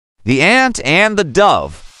The Ant and the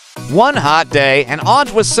Dove. One hot day, an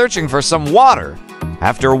ant was searching for some water.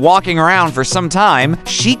 After walking around for some time,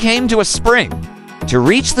 she came to a spring. To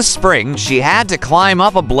reach the spring, she had to climb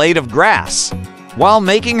up a blade of grass. While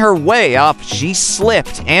making her way up, she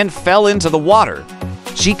slipped and fell into the water.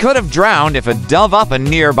 She could have drowned if a dove up a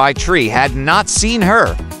nearby tree had not seen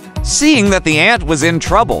her. Seeing that the ant was in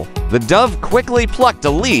trouble, the dove quickly plucked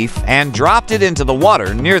a leaf and dropped it into the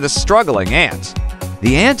water near the struggling ant.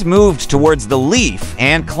 The ant moved towards the leaf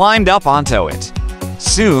and climbed up onto it.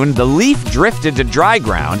 Soon, the leaf drifted to dry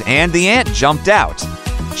ground and the ant jumped out.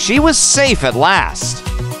 She was safe at last.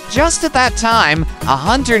 Just at that time, a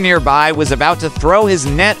hunter nearby was about to throw his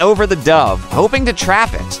net over the dove, hoping to trap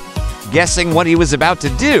it. Guessing what he was about to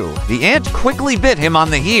do, the ant quickly bit him on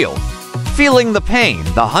the heel. Feeling the pain,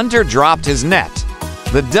 the hunter dropped his net.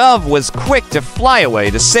 The dove was quick to fly away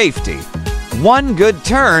to safety. One good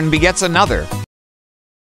turn begets another.